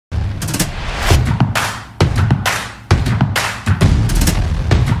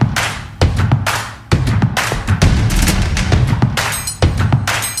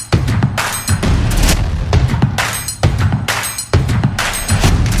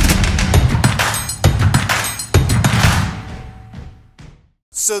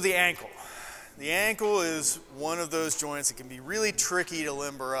So the ankle. The ankle is one of those joints that can be really tricky to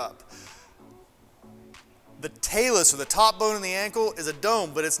limber up. The talus, or the top bone in the ankle, is a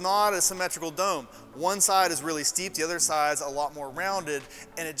dome, but it's not a symmetrical dome. One side is really steep, the other side's a lot more rounded,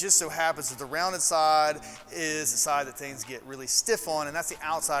 and it just so happens that the rounded side is the side that things get really stiff on, and that's the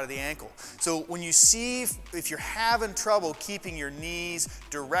outside of the ankle. So when you see, if you're having trouble keeping your knees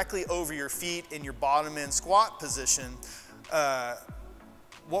directly over your feet in your bottom end squat position,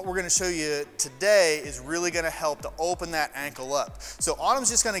 what we're going to show you today is really going to help to open that ankle up. So Autumn's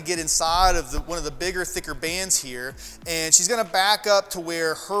just going to get inside of one of the bigger, thicker bands here, and she's going to back up to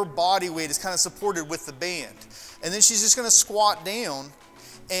where her body weight is kind of supported with the band. And then she's just going to squat down,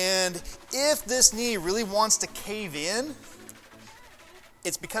 and if this knee really wants to cave in,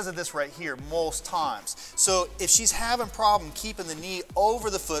 it's because of this right here most times. So if she's having a problem keeping the knee over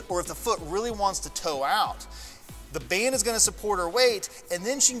the foot, or if the foot really wants to toe out, the band is going to support her weight, and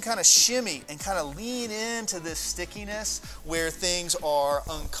then she can kind of shimmy and kind of lean into this stickiness where things are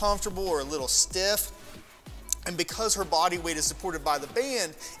uncomfortable or a little stiff. And because her body weight is supported by the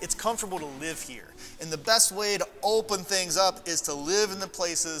band, it's comfortable to live here. And the best way to open things up is to live in the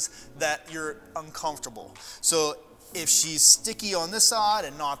places that you're uncomfortable. So if she's sticky on this side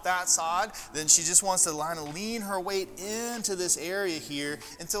and not that side, then she just wants to kind of lean her weight into this area here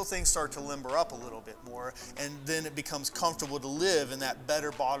until things start to limber up a little bit more, and then it becomes comfortable to live in that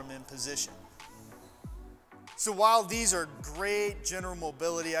better bottom end position. So while these are great general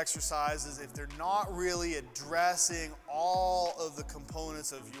mobility exercises, if they're not really addressing all of the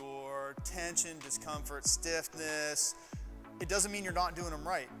components of your tension, discomfort, stiffness, it doesn't mean you're not doing them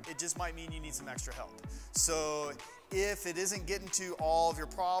right. It just might mean you need some extra help. So if it isn't getting to all of your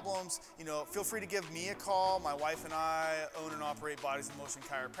problems, feel free to give me a call. My wife and I own and operate Bodies in Motion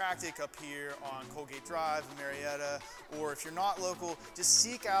Chiropractic up here on Colgate Drive in Marietta. Or if you're not local, just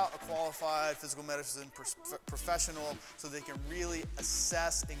seek out a qualified physical medicine professional so they can really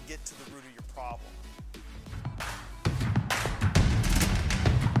assess and get to the root of your problem.